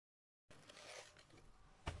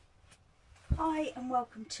Hi and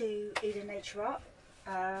welcome to Eden Nature Art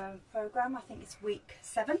programme. I think it's week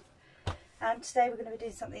 7, and today we're going to be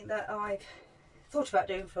doing something that I've thought about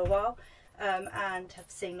doing for a while and have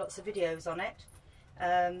seen lots of videos on it,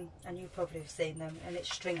 and you probably have seen them, and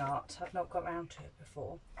it's string art. I've not got around to it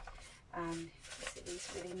before. See these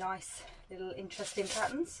really nice little interesting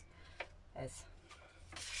patterns.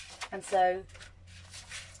 And so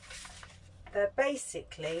they're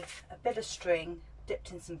basically a bit of string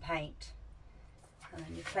dipped in some paint, and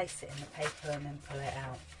then you place it in the paper and then pull it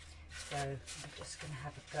out. So I'm just going to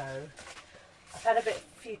have a go. I've had a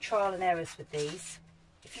few trial and errors with these.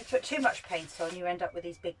 If you put too much paint on, you end up with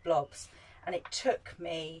these big blobs, and it took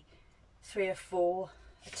me 3 or 4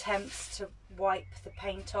 attempts to wipe the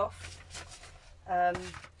paint off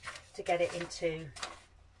to get it into,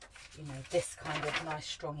 you know, this kind of nice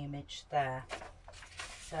strong image there.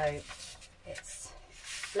 So it's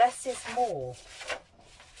less is more,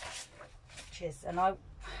 and I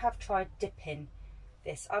have tried dipping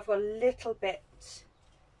this. I've got a little bit,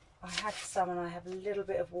 I had some, and I have a little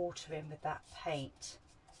bit of water in with that paint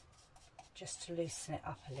just to loosen it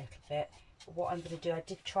up a little bit. But what I'm going to do, I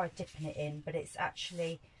did try dipping it in, but it's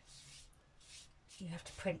actually, you have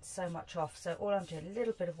to print so much off. So all I'm doing, a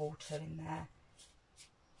little bit of water in there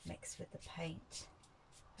mixed with the paint,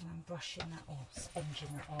 and I'm brushing that on,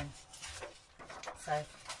 sponging it on. So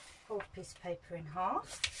fold a piece of paper in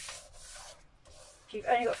half. If you've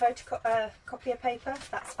only got photocopier paper,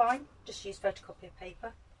 that's fine. Just use photocopier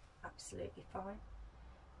paper, absolutely fine.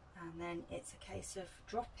 And then it's a case of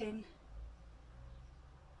dropping,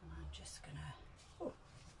 and I'm just gonna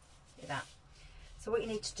do that. So what you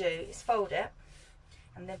need to do is fold it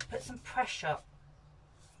and then put some pressure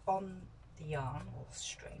on the yarn or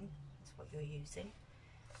string, is what you're using,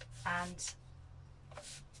 and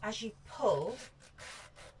as you pull,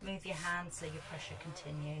 move your hand so your pressure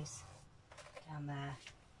continues down there.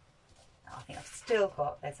 Now, I think I've still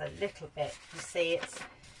got, there's a little bit, you see it's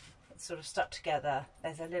sort of stuck together,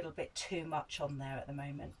 there's a little bit too much on there at the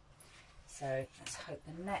moment. So let's hope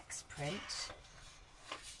the next print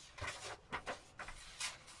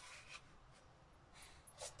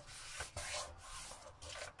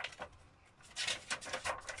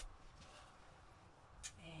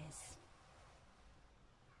is,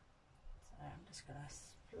 so I'm just going to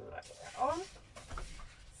slide that on.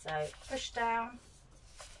 So push down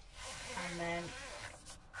and then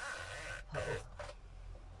pull.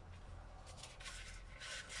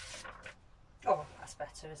 Oh, that's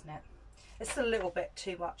better, isn't it? It's a little bit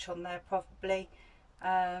too much on there probably,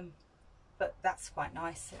 but that's quite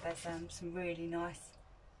nice. There's some really nice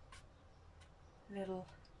little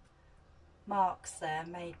marks there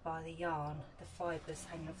made by the yarn, the fibres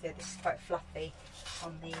hanging off there. This is quite fluffy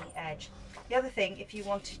on the edge. The other thing, if you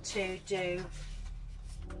wanted to do,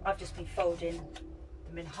 I've just been folding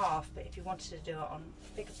them in half, but if you wanted to do it on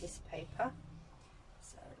a bigger piece of paper,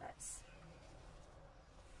 so let's,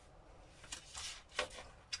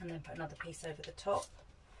 and then put another piece over the top.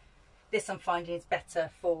 This I'm finding is better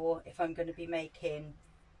for if I'm going to be making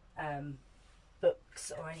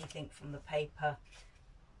books or anything from the paper.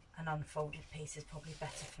 An unfolded piece is probably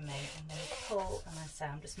better for me. And then pull, and I say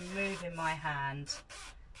I'm just moving my hand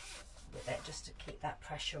with it just to keep that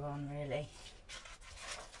pressure on, really.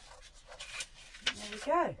 There we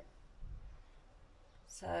go.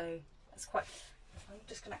 So that's quite, I'm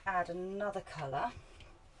just going to add another colour.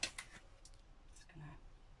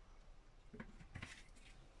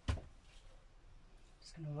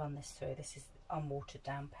 Just going to run this through. This is unwatered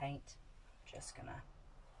down paint. I'm just going to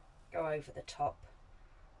go over the top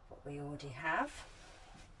what we already have.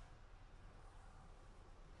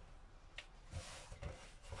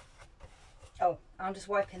 Oh, I'm just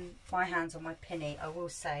wiping my hands on my pinny. I will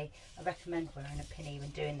say I recommend wearing a pinny when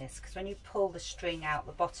doing this, because when you pull the string out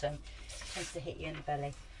the bottom, it tends to hit you in the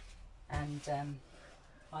belly, and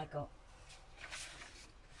I got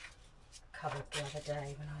covered the other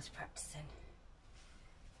day when I was practicing.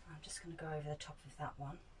 I'm just going to go over the top of that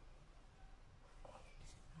one.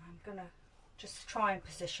 I'm going to just try and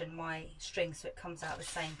position my string so it comes out the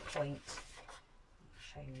same point. I'll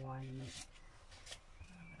show you why in a minute.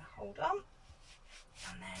 I'm going to hold on,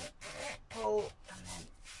 and then pull, and then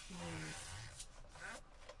move.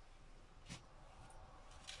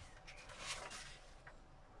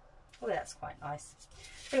 Oh, that's quite nice.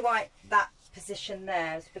 See why that position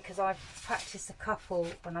there is because I've practiced a couple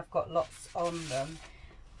when I've got lots on them,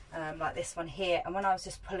 like this one here, and when I was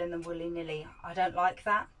just pulling them willy-nilly, I don't like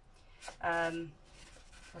that,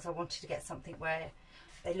 because I wanted to get something where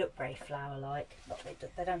they look very flower-like.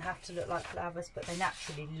 They don't have to look like flowers, but they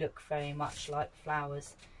naturally look very much like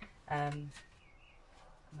flowers.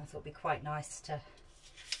 And I thought it'd be quite nice to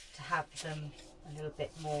have them a little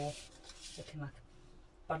bit more looking like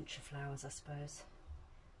a bunch of flowers, I suppose.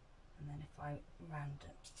 And then if I add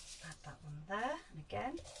that one there, and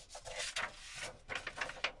again.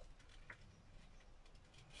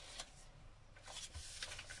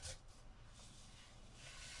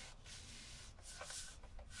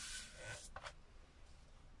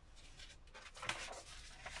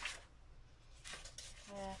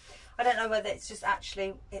 I don't know whether it's just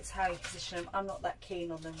actually, it's how you position them. I'm not that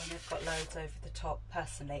keen on them when they've got loads over the top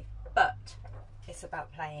personally, but it's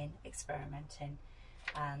about playing, experimenting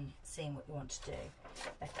and seeing what you want to do.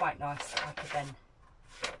 They're quite nice. I could then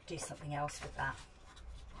do something else with that.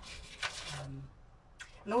 And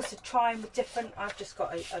also trying with different, I've just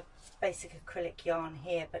got a basic acrylic yarn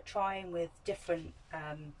here, but trying with different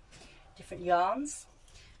different yarns.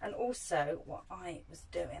 And also what I was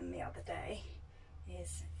doing the other day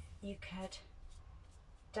is you could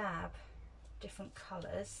dab different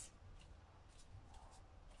colours.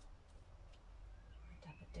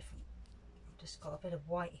 Dab a different, I've just got a bit of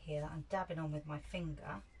white here that I'm dabbing on with my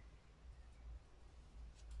finger.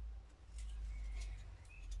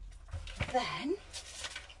 Then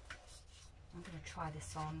I'm going to try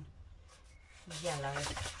this on yellow.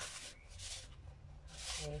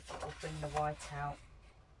 See if it will bring the white out.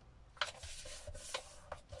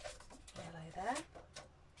 Yellow there.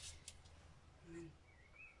 And then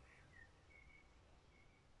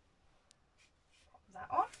pop that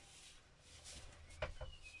on.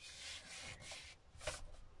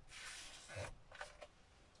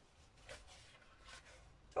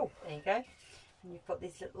 Oh, there you go. And you've got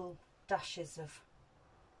these little dashes of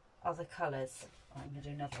other colours. I'm going to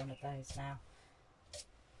do another one of those now.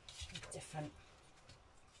 Different.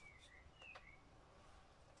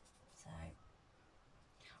 So I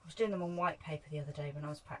was doing them on white paper the other day when I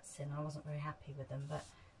was practicing. I wasn't very happy with them, but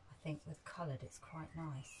I think with coloured it's quite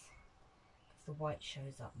nice because the white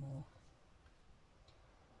shows up more.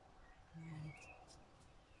 And there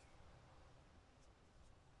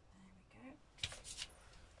we go.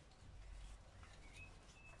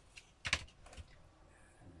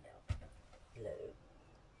 A little bit of blue.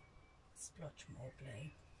 Splotch more blue.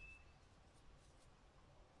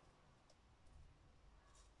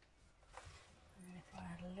 And if I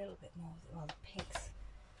add a little bit more, well, the pink's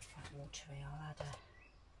quite watery, I'll add a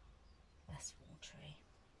less watery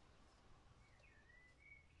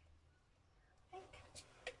pink.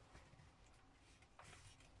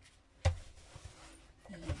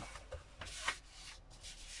 Yeah.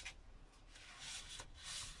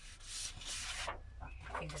 My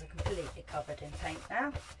fingers are completely covered in paint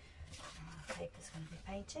now. The paper's going to be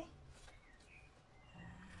painty.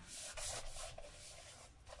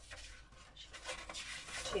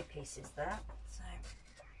 Two pieces there, so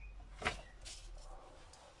open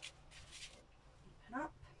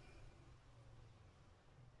up.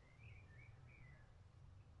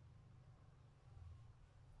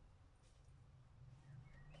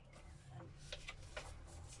 And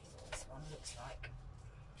see what this one looks like.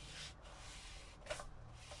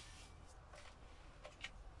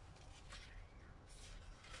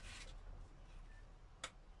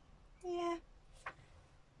 Yeah.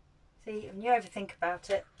 See, when you overthink about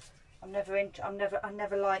it, I never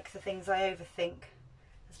like the things I overthink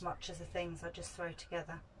as much as the things I just throw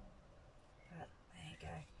together. But there you go.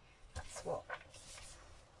 That's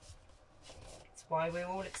why we're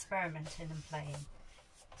all experimenting and playing.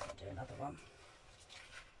 I'll do another one.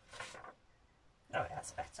 Oh,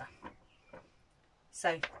 that's better.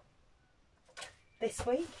 So this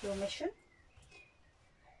week your mission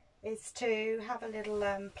is to have a little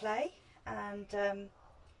play and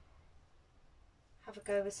have a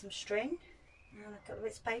go with some string and a couple of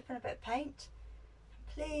bits of paper and a bit of paint.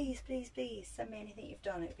 Please, please, please send me anything you've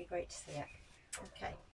done. It would be great to see it. Okay.